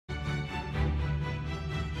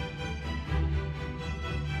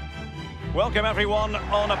Welcome everyone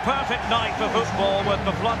on a perfect night for football with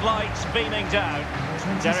the floodlights beaming down.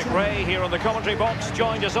 Derek Ray here on the commentary box,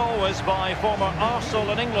 joined as always by former Arsenal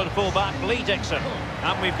and England fullback Lee Dixon.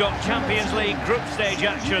 And we've got Champions League group stage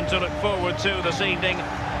action to look forward to this evening.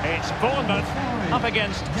 It's Bournemouth up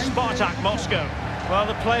against Spartak Moscow. Well,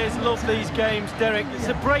 the players love these games, Derek. It's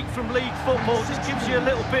a break from league football, just gives you a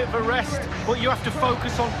little bit of a rest, but you have to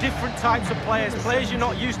focus on different types of players you're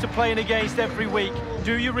not used to playing against every week.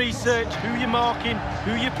 Do your research, who you're marking,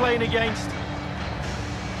 who you're playing against.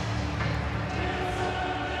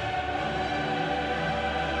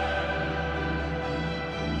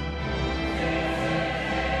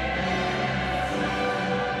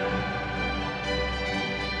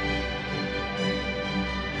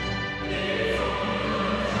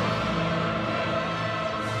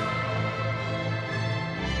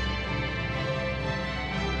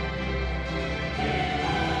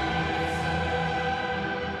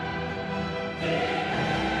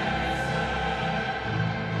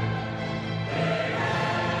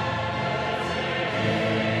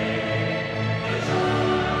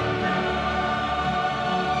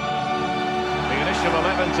 Of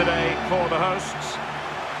 11 today for the hosts.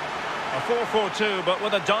 A 4-4-2 but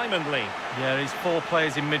with a diamond lead. Yeah, there's 4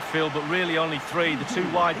 players in midfield, but really only 3. The 2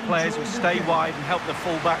 wide players will stay wide and help the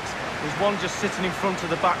full-backs. There's one just sitting in front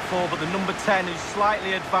of the back 4, but the number 10 who's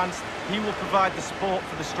slightly advanced, he will provide the support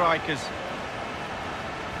for the strikers.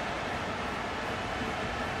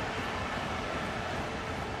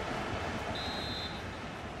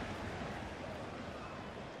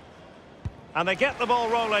 And they get the ball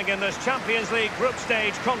rolling in this Champions League group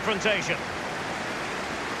stage confrontation.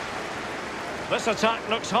 This attack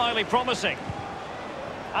looks highly promising.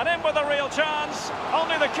 And in with a real chance.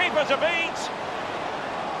 Only the keeper to beat.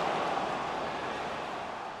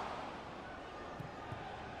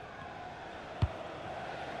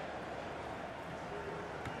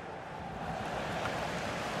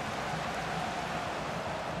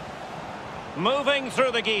 Moving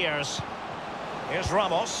through the gears. Here's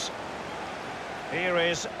Ramos. Here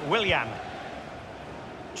is Willian.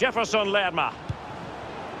 Jefferson Lerma.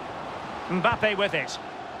 Mbappe with it.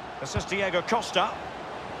 This is Diego Costa.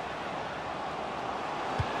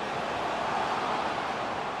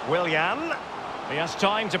 Willian. He has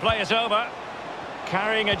time to play it over.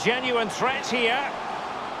 Carrying a genuine threat here.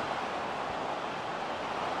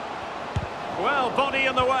 Well, body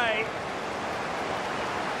in the way.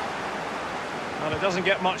 And it doesn't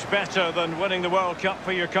get much better than winning the World Cup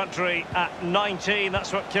for your country at 19.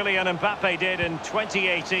 That's what Kylian Mbappe did in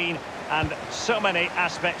 2018. And so many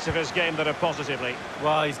aspects of his game that are positively.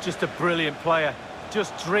 Well, he's just a brilliant player.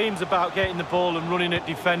 Just dreams about getting the ball and running at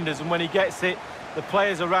defenders. And when he gets it, the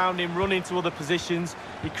players around him run into other positions.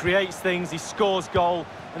 He creates things, he scores goal,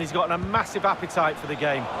 and he's got a massive appetite for the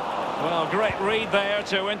game. Well, great read there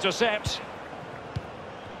to intercept.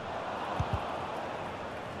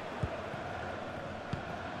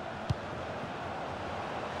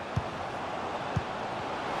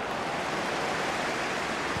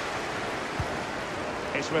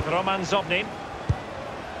 It's with Roman Zobnin.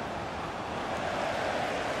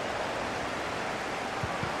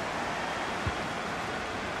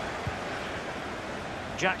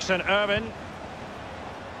 Jackson Irvin.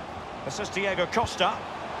 This is Diego Costa.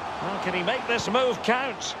 Well, can he make this move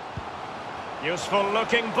count? Useful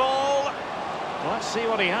looking ball. Let's see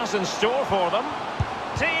what he has in store for them.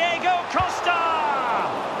 Diego Costa!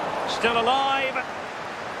 Still alive.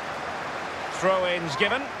 Throw-ins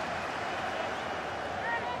given.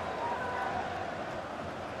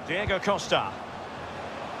 Diego Costa.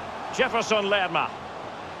 Jefferson Lerma.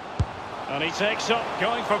 And he takes up,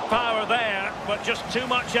 going for power there, but just too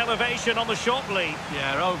much elevation on the short lead.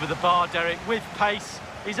 Yeah, over the bar, Derek, with pace.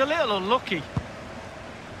 He's a little unlucky.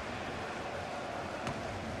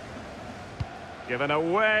 Given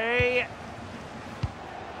away.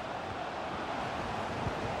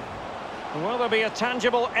 Will there be a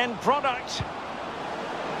tangible end product?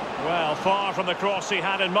 Well, far from the cross he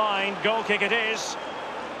had in mind. Goal kick it is.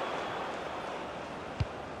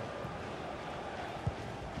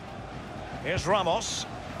 Here's Ramos.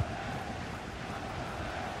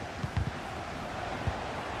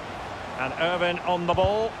 And Irvin on the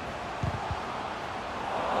ball.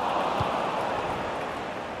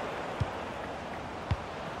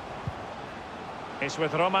 It's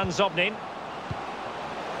with Roman Zobnin.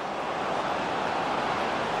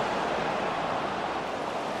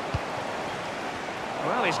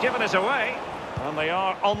 Well, he's given it away. And they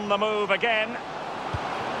are on the move again.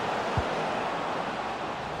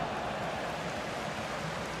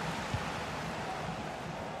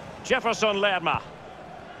 Jefferson Lerma.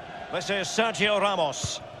 This is Sergio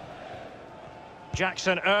Ramos.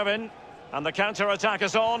 Jackson Irvin. And the counter-attack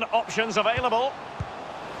is on. Options available.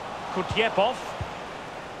 Kutyepov.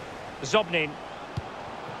 Zobnin.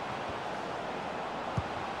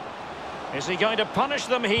 Is he going to punish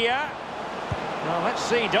them here? Well, let's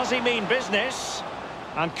see. Does he mean business?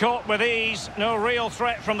 And caught with ease. No real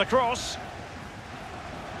threat from the cross.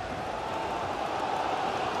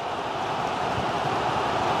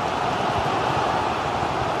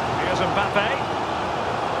 Here's Mbappe.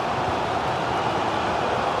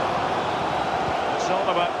 It's all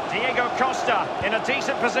about Diego Costa in a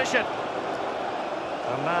decent position.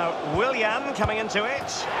 And now Willian coming into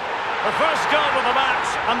it. The first goal of the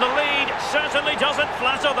match, and the lead certainly doesn't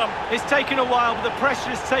flatter them. It's taken a while, but the pressure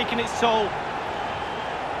has taken its toll.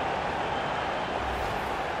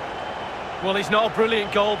 Well, it's not a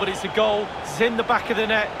brilliant goal, but it's a goal. It's in the back of the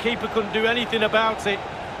net. Keeper couldn't do anything about it.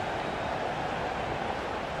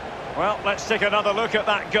 Well, let's take another look at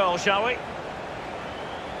that goal, shall we?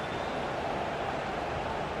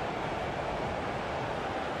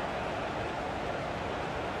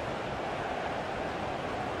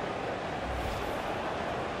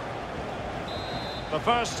 The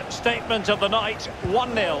first statement of the night,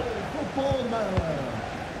 1-0.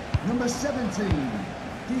 BOURNEMOUTH, number 17,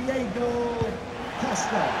 Diego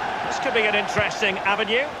Costa. This could be an interesting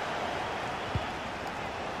avenue.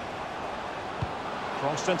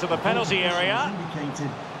 Crossed into the penalty area.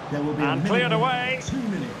 There will be and cleared away. 2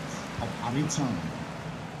 minutes of added time.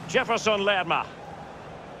 Jefferson Lerma.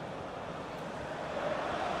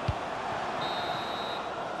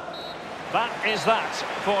 That is that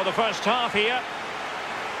for the first half here.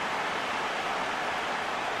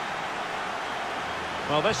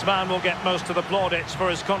 Well, this man will get most of the plaudits for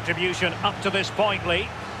his contribution up to this point, Lee.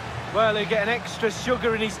 Well, he'll get an extra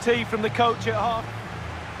sugar in his tea from the coach at half.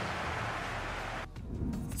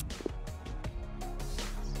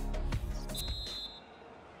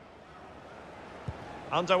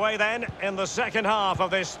 Underway then in the second half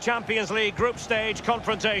of this Champions League group stage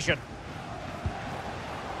confrontation.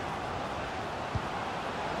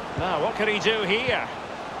 Now, what can he do here?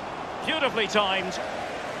 Beautifully timed.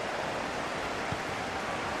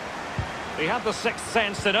 He had the sixth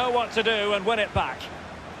sense to know what to do and win it back.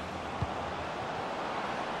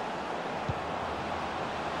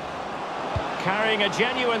 Carrying a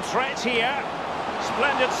genuine threat here.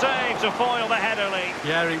 Splendid save to foil the header, Lee.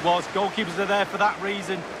 Yeah, it was. Goalkeepers are there for that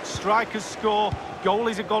reason. Strikers score.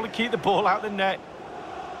 Goalies have got to keep the ball out the net.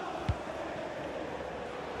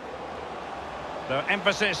 Their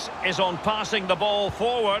emphasis is on passing the ball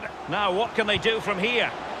forward. Now, what can they do from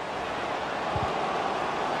here?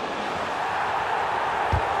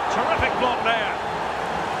 Terrific block there.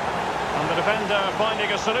 And the defender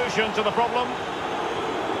finding a solution to the problem.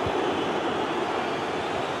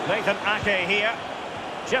 Nathan Ake here.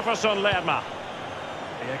 Jefferson Lerma.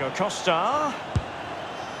 Diego Costa.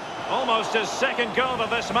 Almost his second goal of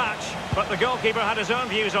this match, but the goalkeeper had his own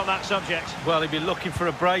views on that subject. Well, he'd be looking for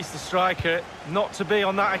a brace, the striker, not to be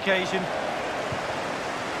on that occasion.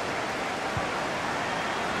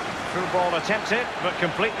 Through ball attempted, but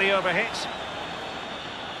completely overhit.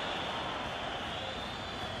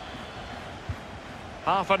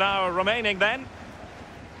 Half an hour remaining then.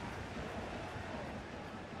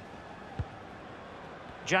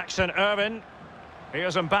 Jackson Irvin.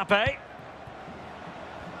 Here's Mbappe.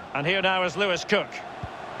 And here now is Lewis Cook.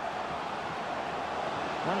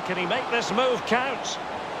 And can he make this move count?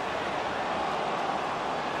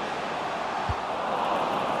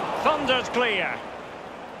 Thundered clear.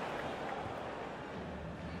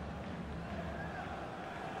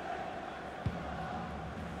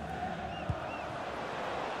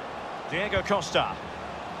 Diego Costa.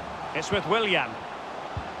 It's with Willian.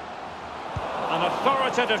 An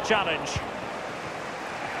authoritative challenge.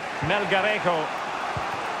 Melgarejo.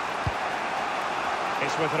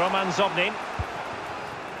 It's with Roman Zobnin.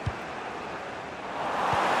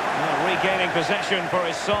 Now regaining possession for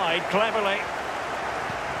his side cleverly.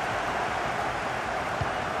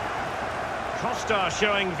 Costa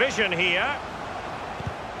showing vision here.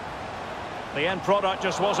 The end product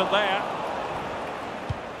just wasn't there.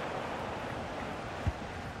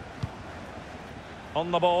 On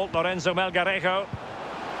the ball, Lorenzo Melgarejo.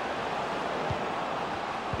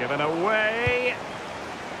 Given away.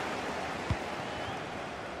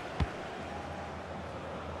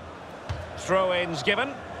 Throw-ins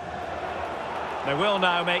given. They will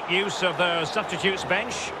now make use of their substitutes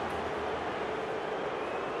bench.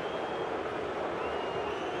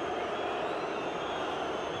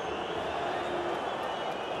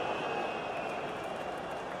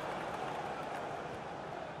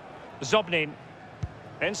 Zobnin.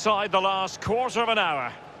 Inside the last quarter of an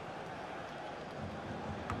hour.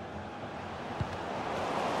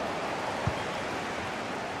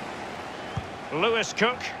 Lewis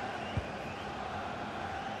Cook.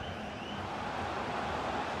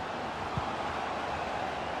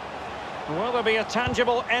 Will there be a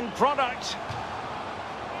tangible end product?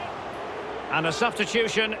 And a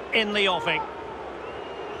substitution in the offing.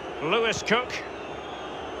 Lewis Cook.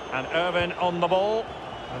 And Irvin on the ball.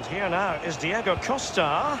 And here now is Diego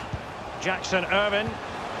Costa. Jackson Irvin.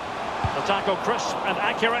 The tackle crisp and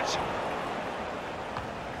accurate.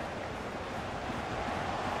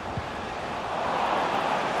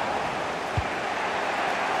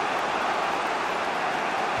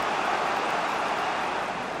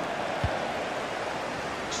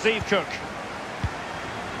 Steve Cook.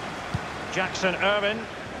 Jackson Irvin.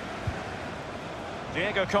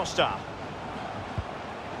 Diego Costa.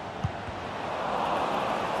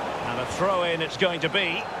 And a throw-in it's going to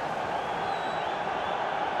be.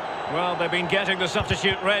 Well, they've been getting the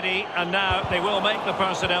substitute ready, and now they will make the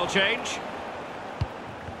personnel change.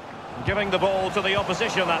 Giving the ball to the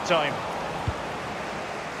opposition that time.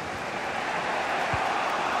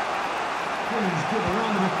 Please give a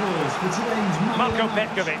round of applause for today's man of the Marko match.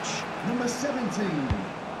 Petkovic. Number 17,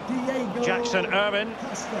 Diego Jackson Irvin.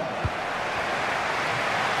 Costa.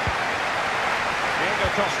 Diego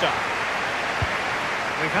Costa.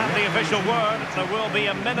 We've had the official word. There will be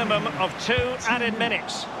a minimum of 2 added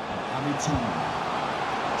minutes.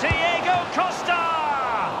 Diego Costa!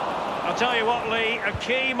 I'll tell you what, Lee, a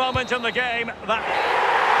key moment in the game.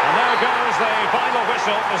 And there goes the final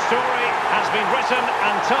whistle. The story has been written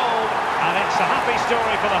and told, and it's a happy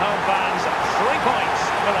story for the home fans. 3 points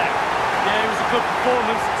for them. Yeah, it was a good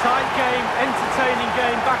performance. Tight game, entertaining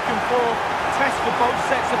game, back and forth. Test for both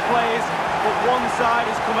sets of players, but one side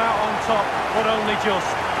has come out on top, but only just.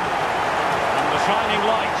 And the shining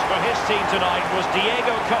light for his team tonight was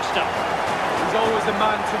Diego Costa. He's always a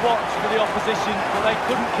man to watch for the opposition, but they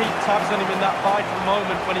couldn't keep tabs on him in that vital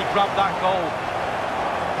moment when he grabbed that goal.